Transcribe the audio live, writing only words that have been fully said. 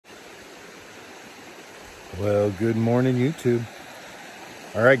Well, good morning, YouTube.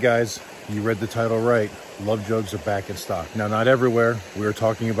 All right, guys, you read the title right. Lovejugs are back in stock. Now, not everywhere. We are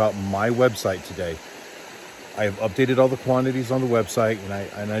talking about my website today. I have updated all the quantities on the website,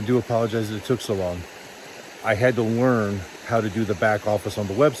 and I do apologize that it took so long. I had to learn how to do the back office on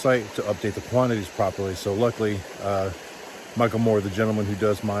the website to update the quantities properly. So luckily, Michael Moore, the gentleman who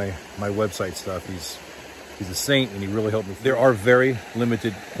does my website stuff, he's a saint, and he really helped me. There are very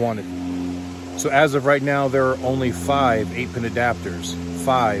limited quantities. So as of right now, there are only 5 8-pin adapters,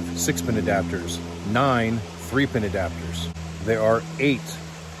 5 6-pin adapters, 9 3-pin adapters. There are 8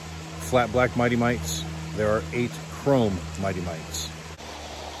 flat black Mighty Mites. There are 8 chrome Mighty Mites.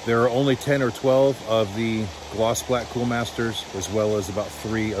 There are only 10 or 12 of the gloss black Cool Masters, as well as about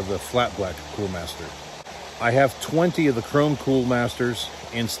 3 of the flat black Cool Master. I have 20 of the chrome Cool Masters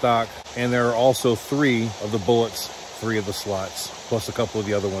in stock, and there are also 3 of the bullets, 3 of the slots, plus a couple of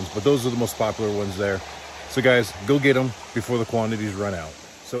the other ones, but those are the most popular ones there. So guys, go get them before the quantities run out.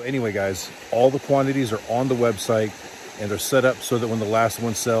 So anyway, guys, all the quantities are on the website, and they're set up so that when the last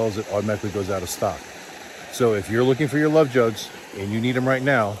one sells, it automatically goes out of stock. So if you're looking for your Lovejugs and you need them right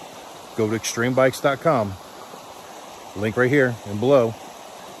now, go to extremebikes.com, link right here and below,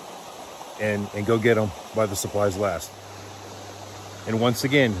 and go get them while the supplies last. And once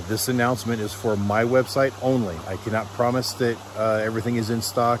again, this announcement is for my website only. I cannot promise that everything is in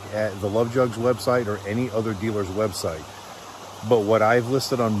stock at the Lovejugs website or any other dealer's website. But what I've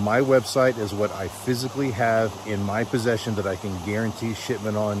listed on my website is what I physically have in my possession that I can guarantee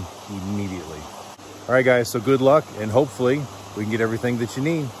shipment on immediately. All right, guys, so good luck, and hopefully we can get everything that you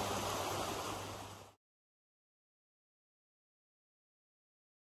need.